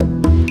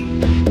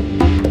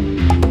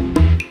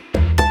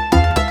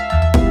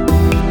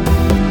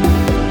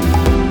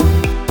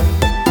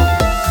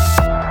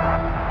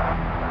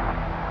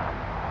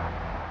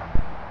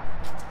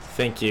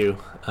Thank you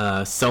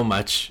so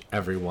much,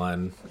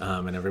 everyone,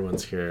 and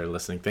everyone's here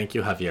listening. Thank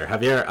you, Javier.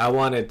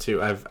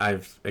 Javier,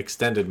 I've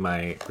extended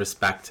my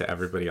respect to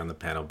everybody on the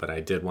panel, but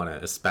I did want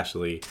to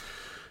especially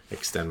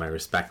extend my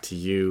respect to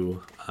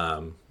you,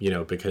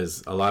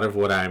 because a lot of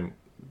what I'm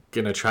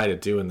going to try to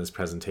do in this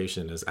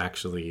presentation is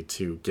actually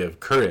to give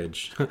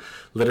courage,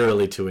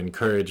 literally to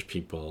encourage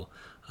people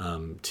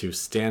to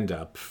stand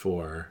up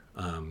for,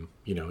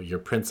 your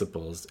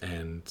principles.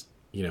 And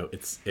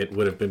it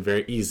would have been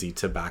very easy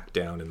to back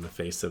down in the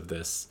face of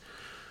this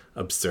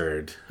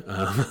absurd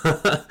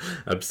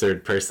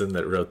absurd person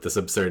that wrote this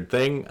absurd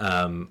thing,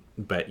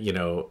 but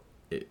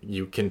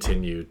you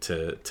continue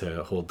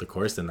to hold the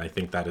course, and I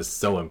think that is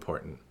so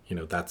important.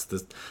 That's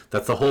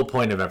the whole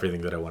point of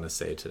everything that I want to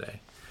say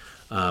today.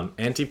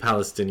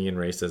 Anti-Palestinian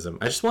racism.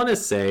 I just want to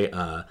say,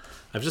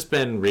 I've just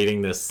been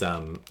reading this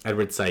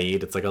Edward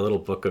Said. It's like a little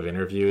book of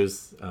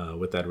interviews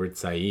with Edward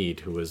Said,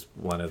 who was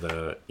one of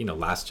the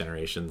last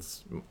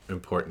generation's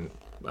important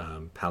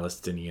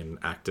Palestinian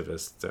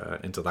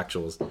activist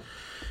intellectuals.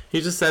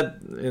 He just said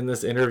in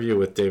this interview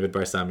with David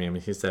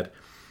Barsami, he said,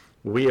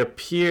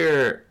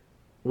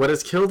 what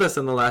has killed us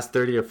in the last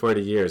 30 or 40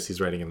 years,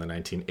 he's writing in the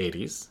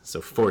 1980s,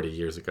 so 40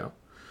 years ago,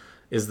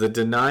 is the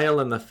denial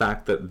and the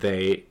fact that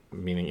they,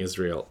 meaning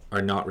Israel,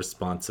 are not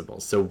responsible.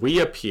 So we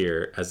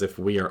appear as if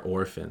we are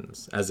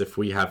orphans, as if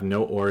we have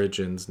no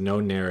origins, no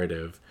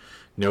narrative,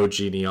 no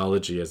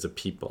genealogy as a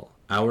people.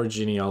 Our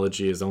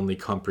genealogy is only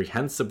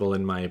comprehensible,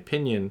 in my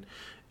opinion,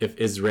 if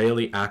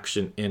Israeli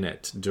action in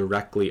it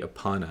directly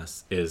upon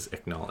us is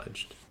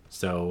acknowledged.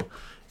 So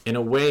in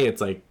a way,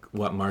 it's like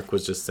what Mark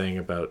was just saying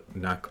about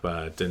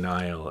Nakba,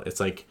 denial. It's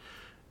like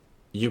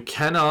you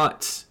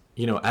cannot...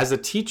 as a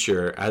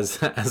teacher,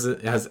 as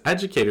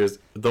educators,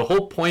 the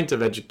whole point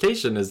of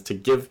education is to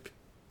give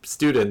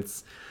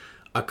students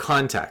a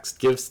context,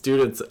 give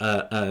students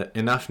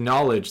enough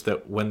knowledge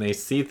that when they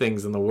see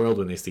things in the world,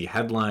 when they see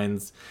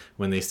headlines,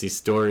 when they see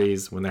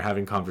stories, when they're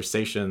having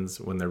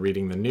conversations, when they're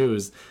reading the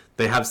news,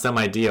 they have some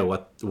idea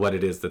what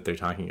it is that they're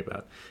talking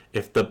about.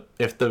 If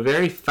the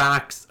very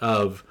facts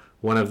of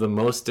one of the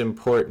most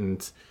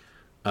important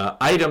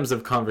items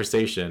of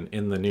conversation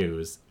in the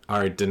news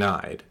are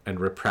denied and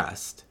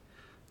repressed,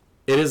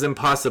 it is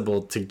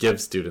impossible to give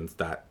students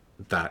that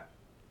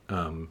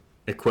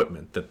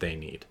equipment that they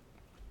need.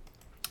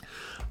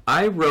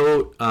 I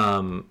wrote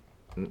a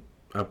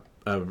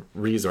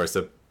resource,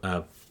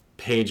 a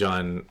page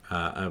on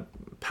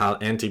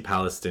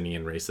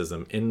anti-Palestinian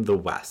racism in the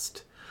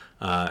West.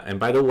 And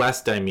by the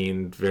West, I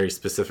mean very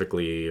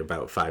specifically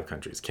about 5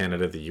 countries: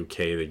 Canada, the UK,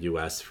 the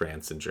US,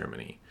 France, and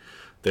Germany.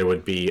 There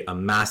would be a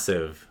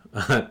massive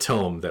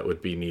tome that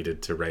would be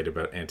needed to write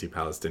about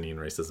anti-Palestinian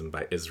racism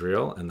by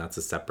Israel, and that's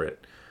a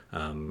separate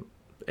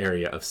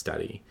area of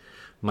study.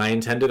 My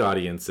intended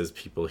audience is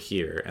people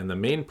here, and the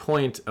main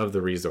point of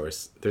the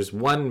resource, there's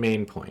one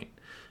main point,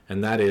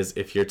 and that is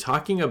if you're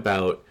talking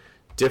about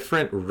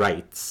different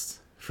rights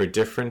for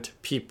different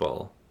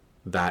people,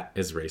 that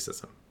is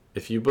racism.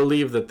 If you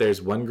believe that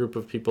there's one group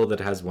of people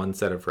that has one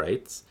set of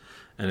rights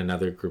and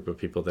another group of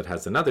people that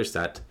has another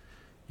set,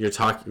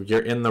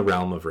 you're in the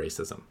realm of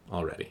racism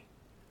already.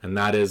 And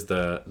that is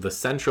the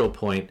central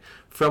point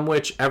from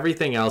which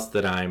everything else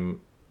that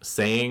I'm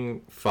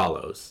saying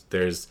follows.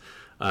 There's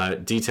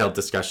detailed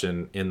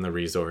discussion in the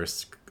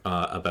resource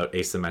about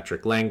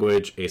asymmetric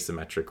language,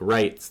 asymmetric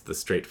rights, the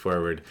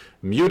straightforward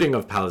muting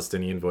of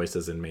Palestinian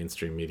voices in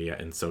mainstream media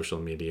and social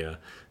media,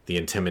 the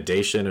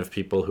intimidation of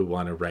people who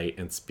want to write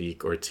and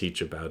speak or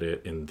teach about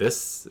it in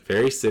this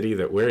very city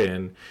that we're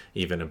in,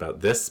 even about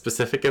this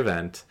specific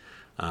event,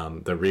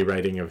 the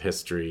rewriting of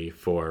history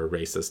for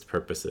racist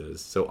purposes.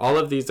 So all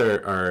of these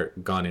are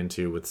gone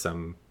into with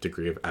some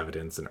degree of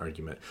evidence and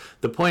argument.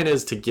 The point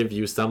is to give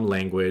you some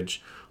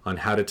language on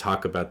how to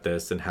talk about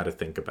this and how to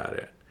think about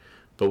it.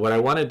 But what I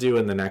want to do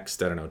in the next,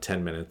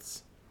 10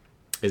 minutes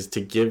is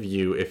to give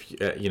you,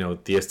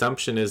 the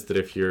assumption is that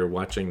if you're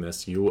watching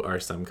this, you are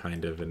some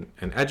kind of an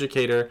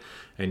educator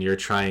and you're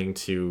trying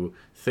to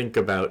think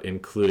about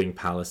including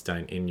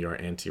Palestine in your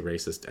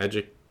anti-racist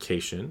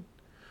education.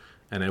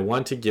 And I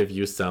want to give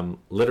you some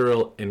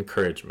literal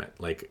encouragement,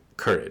 like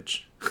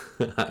courage.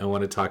 I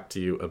want to talk to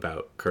you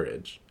about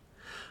courage.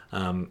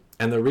 And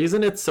the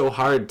reason it's so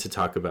hard to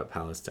talk about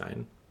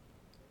Palestine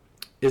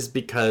is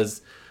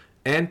because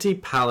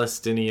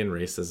anti-Palestinian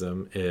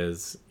racism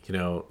is,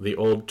 the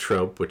old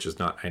trope, which is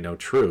not, I know,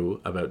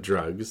 true about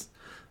drugs,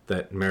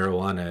 that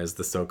marijuana is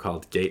the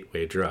so-called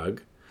gateway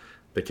drug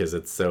because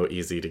it's so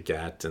easy to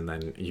get, and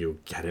then you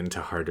get into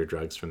harder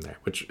drugs from there,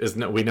 which is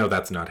we know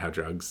that's not how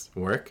drugs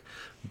work,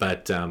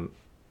 but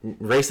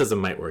racism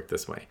might work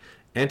this way.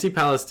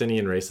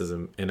 Anti-Palestinian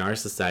racism in our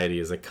society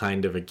is a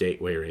kind of a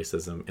gateway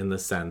racism in the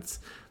sense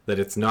that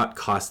it's not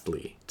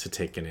costly to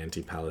take an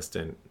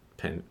anti-Palestinian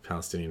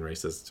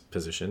racist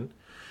position.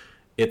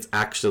 It's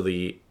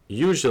actually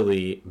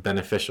usually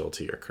beneficial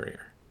to your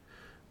career.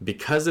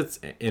 Because it's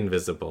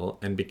invisible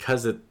and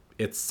because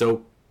it's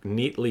so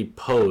neatly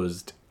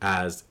posed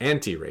as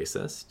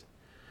anti-racist,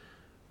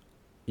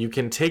 you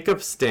can take a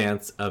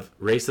stance of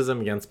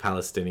racism against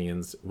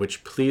Palestinians,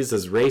 which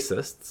pleases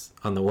racists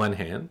on the one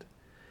hand,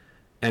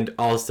 and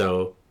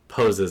also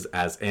poses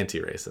as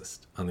anti-racist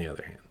on the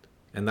other hand.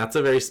 And that's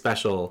a very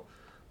special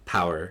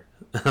power.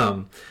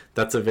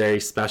 That's a very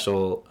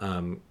special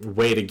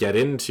way to get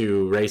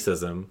into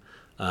racism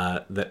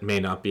that may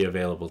not be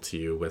available to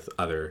you with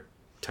other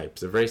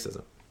types of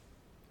racism.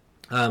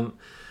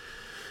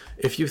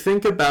 If you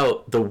think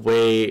about the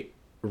way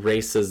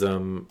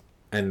racism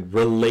and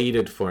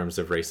related forms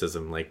of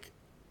racism, like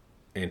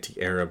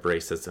anti-Arab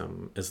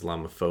racism,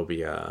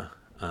 Islamophobia,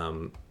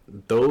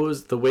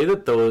 the way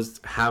that those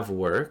have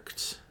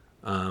worked,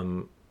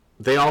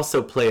 they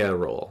also play a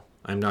role.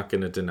 I'm not going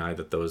to deny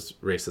that those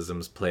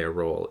racisms play a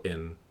role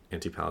in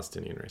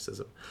anti-Palestinian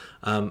racism.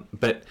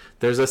 But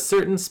there's a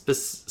certain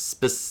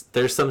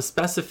there's some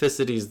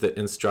specificities that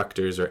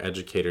instructors or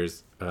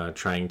educators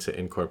trying to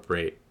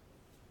incorporate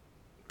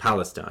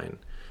Palestine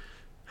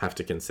have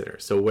to consider.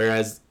 So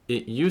whereas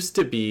it used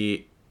to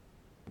be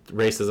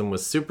racism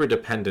was super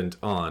dependent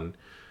on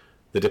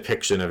the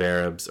depiction of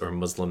Arabs or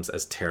Muslims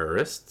as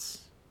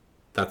terrorists,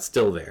 that's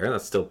still there,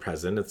 that's still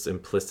present, it's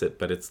implicit,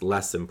 but it's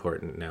less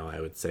important now,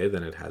 I would say,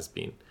 than it has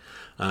been.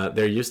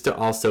 There used to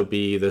also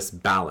be this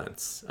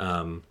balance.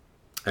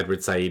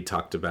 Edward Said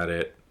talked about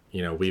it,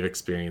 we've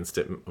experienced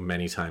it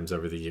many times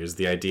over the years,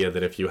 the idea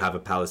that if you have a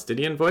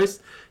Palestinian voice,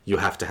 you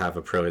have to have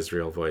a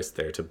pro-Israel voice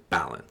there to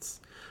balance.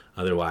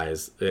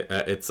 Otherwise,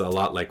 it's a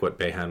lot like what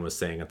Behan was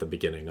saying at the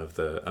beginning of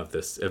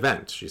this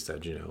event. She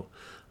said,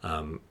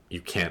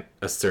 you can't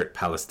assert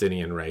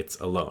Palestinian rights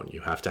alone.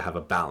 You have to have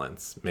a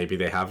balance. Maybe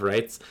they have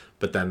rights,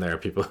 but then there are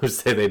people who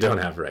say they don't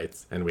have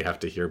rights, and we have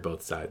to hear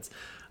both sides.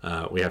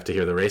 We have to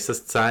hear the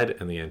racist side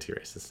and the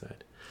anti-racist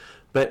side.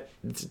 But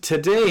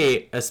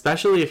today,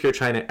 especially if you're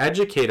trying to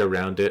educate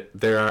around it,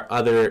 there are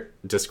other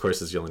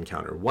discourses you'll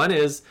encounter. One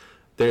is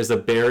there's a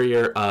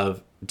barrier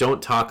of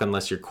don't talk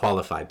unless you're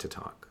qualified to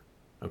talk.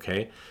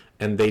 Okay,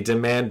 and they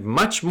demand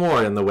much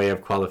more in the way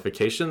of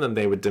qualification than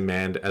they would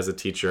demand as a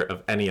teacher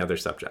of any other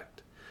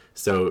subject.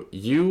 So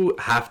you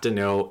have to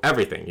know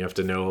everything. You have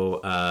to know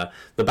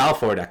the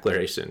Balfour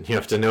Declaration. You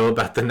have to know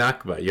about the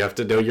Nakba. You have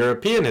to know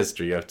European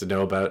history. You have to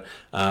know about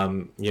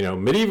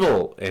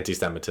medieval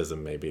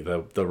anti-Semitism, maybe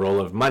the role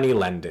of money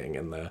lending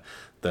and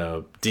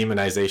the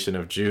demonization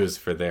of Jews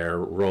for their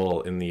role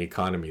in the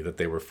economy that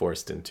they were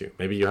forced into.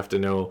 Maybe you have to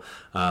know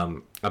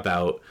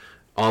about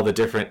all the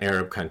different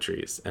Arab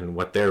countries and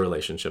what their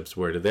relationships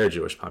were to their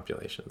Jewish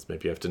populations.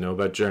 Maybe you have to know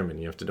about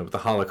Germany, you have to know about the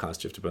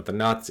Holocaust, you have to know about the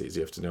Nazis,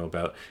 you have to know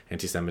about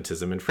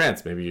anti-Semitism in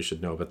France, maybe you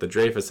should know about the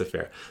Dreyfus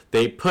Affair.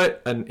 They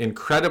put an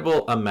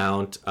incredible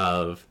amount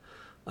of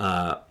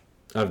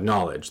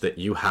knowledge that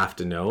you have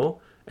to know,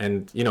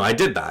 and I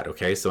did that,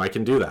 okay, so I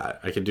can do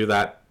that. I can do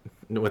that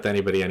with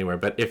anybody anywhere.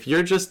 But if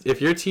you're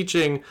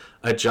teaching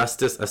a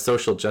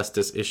social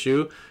justice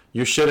issue,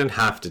 you shouldn't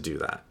have to do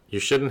that. You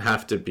shouldn't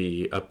have to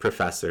be a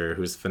professor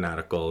who's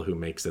fanatical, who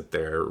makes it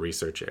their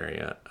research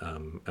area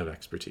of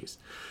expertise.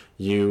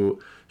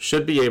 You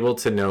should be able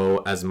to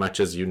know as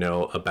much as you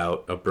know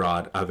about a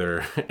broad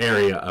other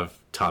area of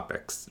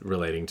topics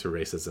relating to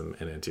racism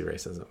and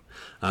anti-racism.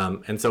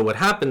 And so what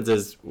happens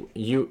is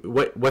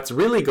what's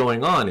really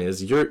going on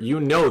is you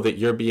know that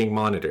you're being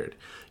monitored.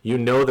 You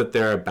know that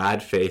there are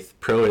bad faith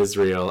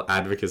pro-Israel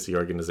advocacy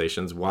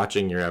organizations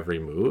watching your every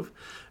move.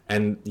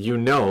 And you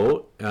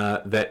know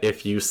that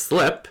if you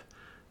slip,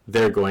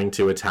 they're going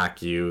to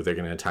attack you. They're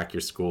going to attack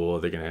your school.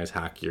 They're going to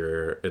attack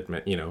your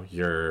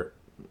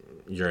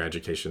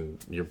education,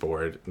 your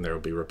board, and there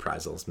will be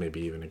reprisals, maybe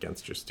even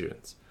against your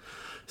students.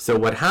 So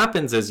what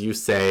happens is you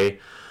say,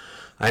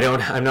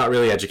 I'm not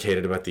really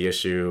educated about the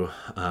issue,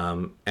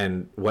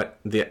 and what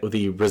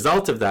the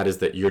result of that is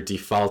that you're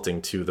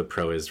defaulting to the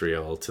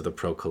pro-Israel, to the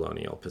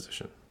pro-colonial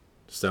position.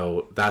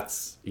 So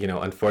that's,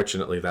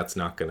 unfortunately, that's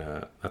not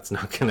gonna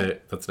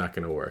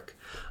work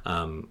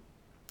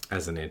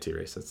as an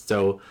anti-racist.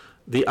 So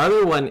the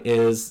other one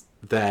is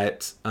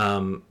that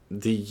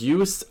the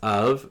use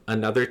of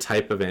another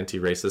type of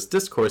anti-racist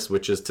discourse,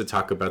 which is to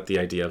talk about the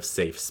idea of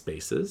safe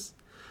spaces,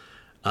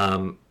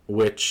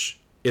 which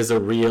is a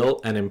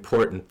real and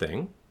important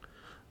thing,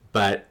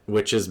 but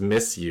which is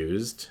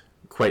misused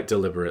quite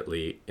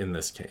deliberately in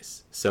this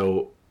case.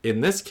 So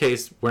in this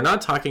case, we're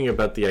not talking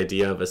about the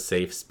idea of a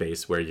safe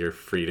space where you're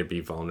free to be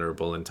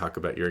vulnerable and talk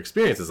about your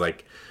experiences,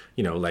 like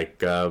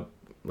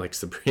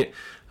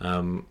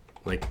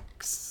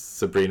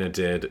Sabrina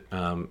did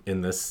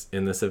in this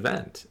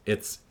event.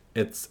 It's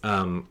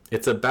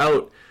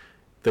about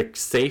the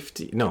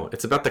safety. No,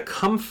 it's about the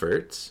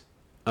comfort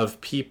of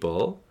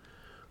people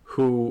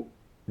who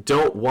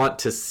don't want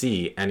to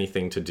see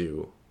anything to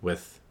do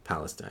with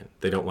Palestine.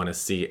 They don't want to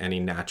see any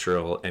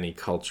natural, any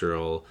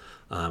cultural,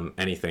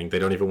 anything. They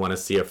don't even want to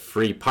see a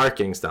free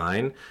parking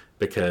sign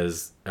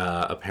because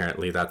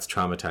apparently that's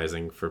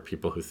traumatizing for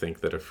people who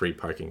think that a free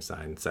parking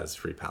sign says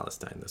Free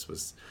Palestine. This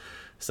was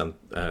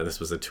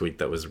a tweet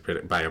that was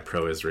written by a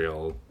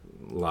pro-Israel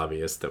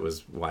lobbyist that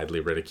was widely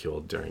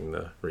ridiculed during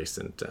the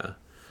recent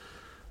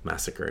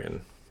massacre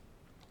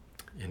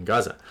in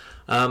Gaza.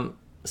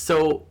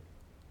 So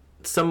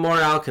some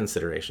morale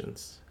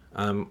considerations.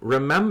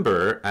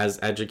 Remember, as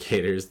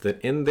educators, that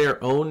in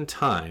their own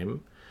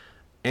time,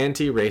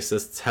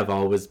 anti-racists have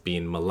always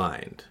been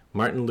maligned.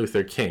 Martin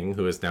Luther King,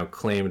 who is now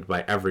claimed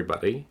by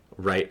everybody,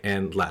 right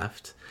and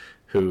left,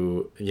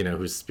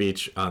 whose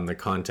speech on the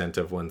content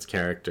of one's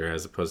character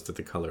as opposed to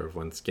the color of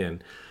one's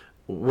skin,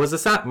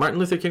 Martin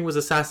Luther King was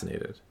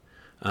assassinated.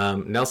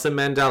 Nelson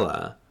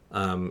Mandela,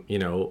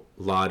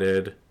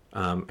 lauded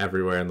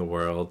everywhere in the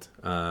world,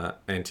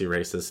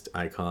 anti-racist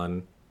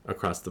icon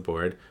across the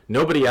board.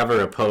 Nobody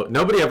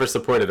ever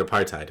supported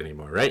apartheid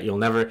anymore, right?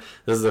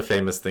 This is a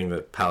famous thing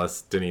that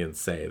Palestinians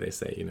say. They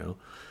say,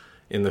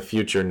 in the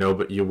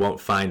future, you won't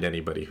find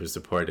anybody who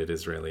supported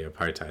Israeli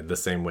apartheid, the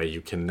same way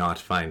you cannot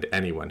find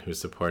anyone who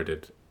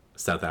supported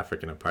South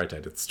African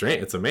apartheid. It's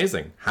strange. It's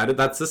amazing. How did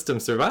that system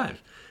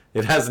survive?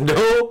 It has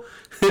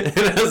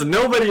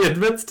nobody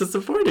admits to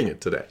supporting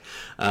it today.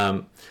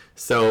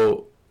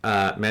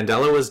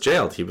 Mandela was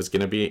jailed. He was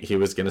going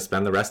to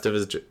spend the rest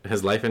of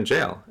his life in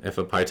jail if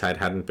apartheid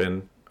hadn't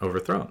been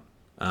overthrown.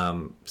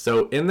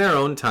 So in their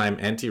own time,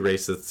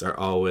 anti-racists are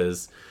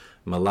always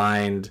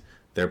maligned.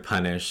 They're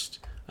punished.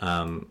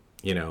 And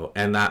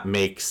that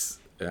means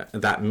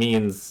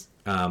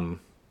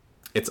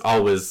there's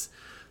always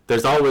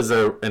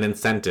an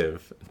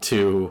incentive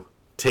to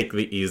take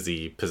the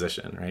easy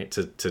position, right?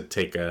 To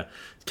take a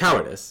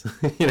cowardice,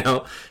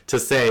 to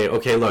say,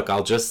 okay, look,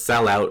 I'll just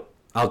sell the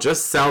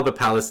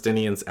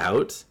Palestinians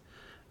out,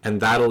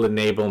 and that'll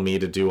enable me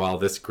to do all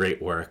this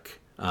great work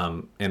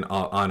on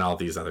all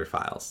these other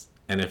files.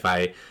 And if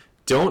I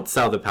don't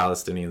sell the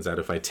Palestinians out,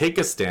 if I take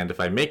a stand, if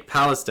I make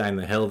Palestine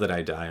the hill that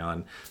I die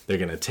on, they're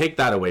going to take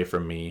that away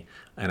from me,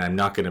 and I'm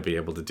not going to be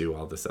able to do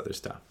all this other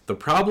stuff. The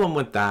problem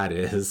with that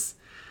is,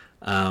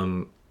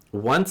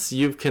 once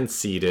you've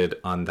conceded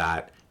on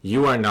that,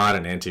 you are not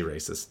an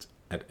anti-racist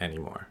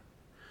anymore.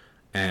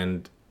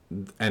 And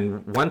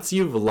once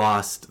you've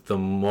lost the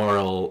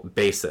moral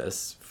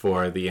basis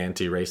for the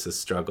anti-racist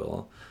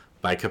struggle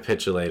by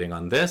capitulating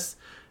on this,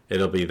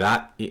 it'll be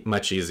that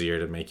much easier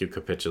to make you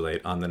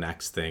capitulate on the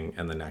next thing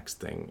and the next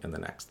thing and the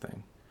next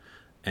thing.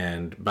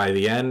 And by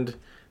the end,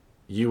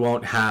 you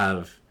won't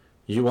have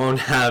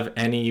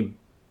any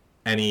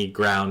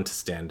ground to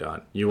stand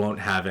on. You won't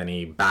have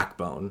any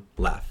backbone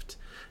left,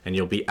 and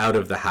you'll be out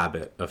of the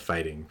habit of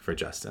fighting for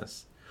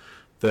justice.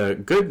 The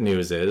good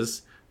news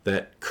is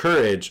that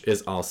courage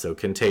is also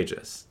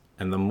contagious,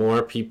 and the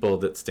more people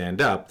that stand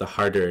up, the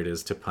harder it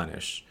is to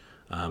punish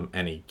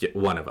any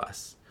one of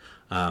us.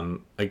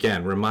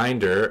 Again,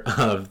 reminder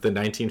of the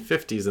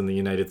 1950s in the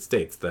United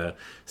States, the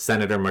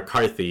Senator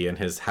McCarthy and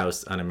his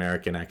House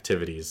Un-American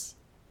Activities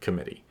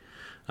Committee.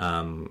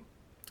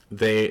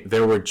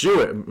 There were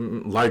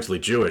largely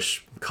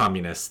Jewish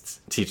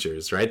communist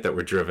teachers, right, that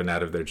were driven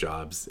out of their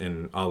jobs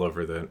all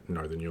over the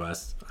northern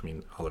U.S.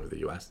 All over the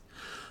U.S.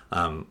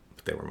 But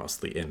they were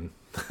mostly in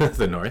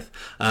the north.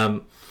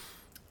 And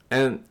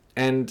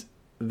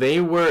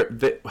they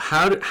were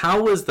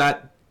how was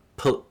that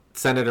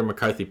Senator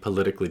McCarthy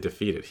politically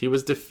defeated? He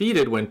was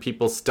defeated when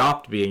people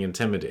stopped being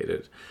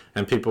intimidated,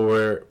 and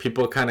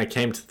people kind of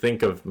came to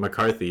think of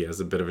McCarthy as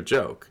a bit of a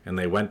joke, and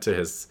they went to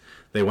his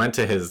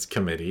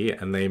committee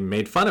and they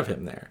made fun of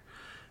him there.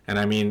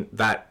 And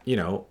that,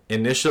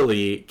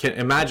 initially, can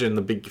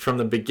imagine from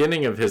the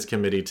beginning of his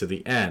committee to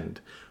the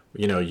end,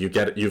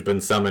 you've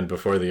been summoned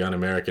before the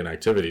Un-American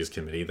Activities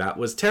Committee. That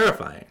was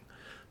terrifying.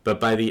 But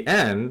by the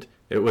end,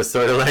 it was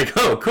sort of like,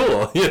 oh,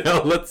 cool,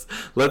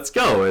 let's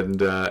go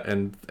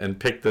and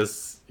pick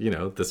this,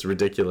 this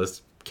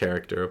ridiculous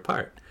character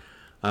apart.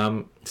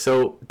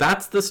 So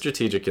that's the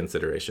strategic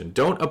consideration.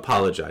 Don't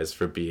apologize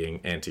for being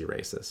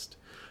anti-racist.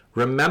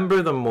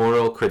 Remember the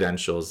moral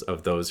credentials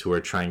of those who are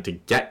trying to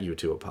get you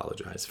to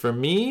apologize. For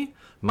me,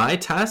 my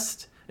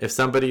test, if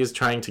somebody is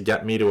trying to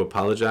get me to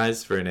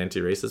apologize for an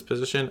anti-racist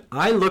position,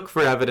 I look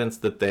for evidence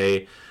that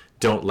they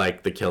don't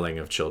like the killing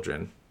of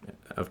children,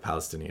 of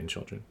Palestinian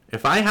children.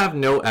 If I have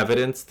no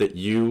evidence that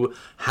you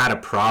had a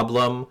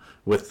problem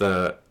with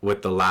the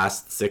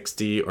last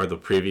 60 or the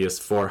previous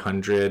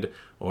 400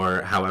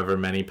 or however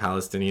many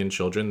Palestinian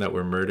children that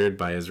were murdered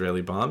by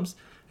Israeli bombs,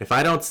 if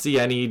I don't see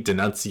any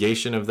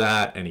denunciation of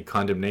that, any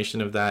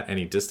condemnation of that,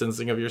 any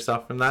distancing of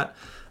yourself from that,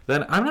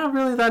 then I'm not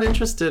really that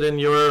interested in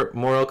your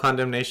moral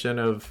condemnation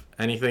of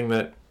anything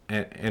that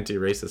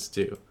anti-racists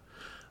do.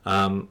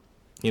 Don't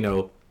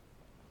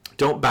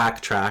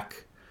backtrack.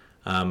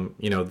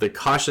 The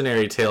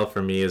cautionary tale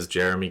for me is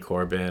Jeremy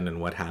Corbyn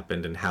and what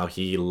happened and how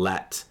he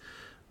let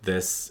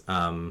this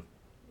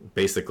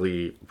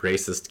basically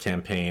racist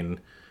campaign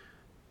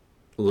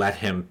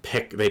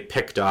they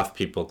picked off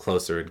people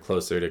closer and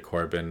closer to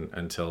Corbyn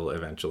until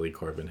eventually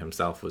Corbyn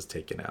himself was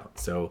taken out.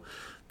 So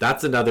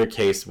that's another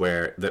case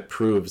that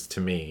proves to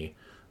me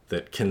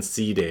that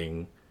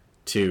conceding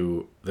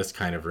to this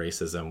kind of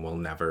racism will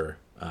never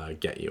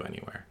get you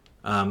anywhere.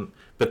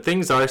 But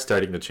things are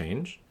starting to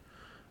change.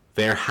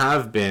 there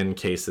have been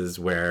cases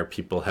where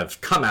people have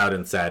come out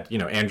and said,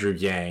 Andrew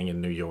Yang in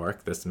New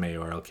York, this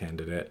mayoral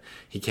candidate,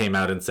 he came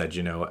out and said,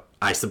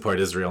 I support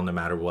Israel no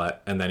matter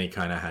what. And then he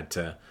kind of had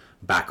to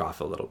back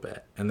off a little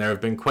bit. And there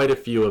have been quite a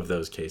few of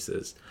those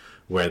cases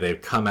where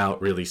they've come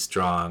out really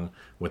strong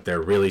with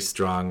their really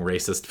strong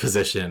racist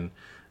position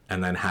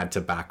and then had to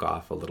back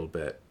off a little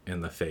bit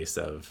in the face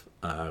of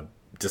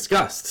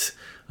disgust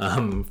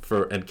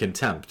and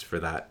contempt for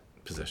that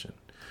position.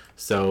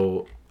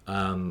 So,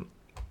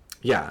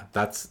 yeah,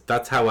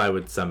 that's how I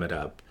would sum it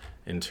up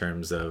in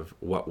terms of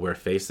what we're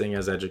facing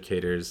as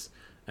educators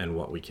and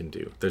what we can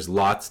do. There's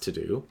lots to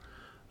do,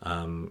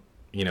 and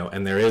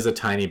there is a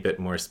tiny bit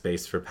more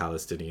space for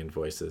Palestinian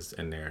voices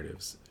and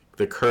narratives.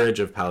 The courage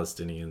of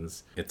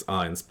Palestinians, it's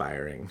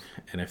awe-inspiring.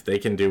 And if they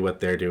can do what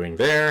they're doing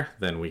there,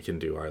 then we can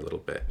do our little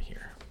bit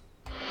here.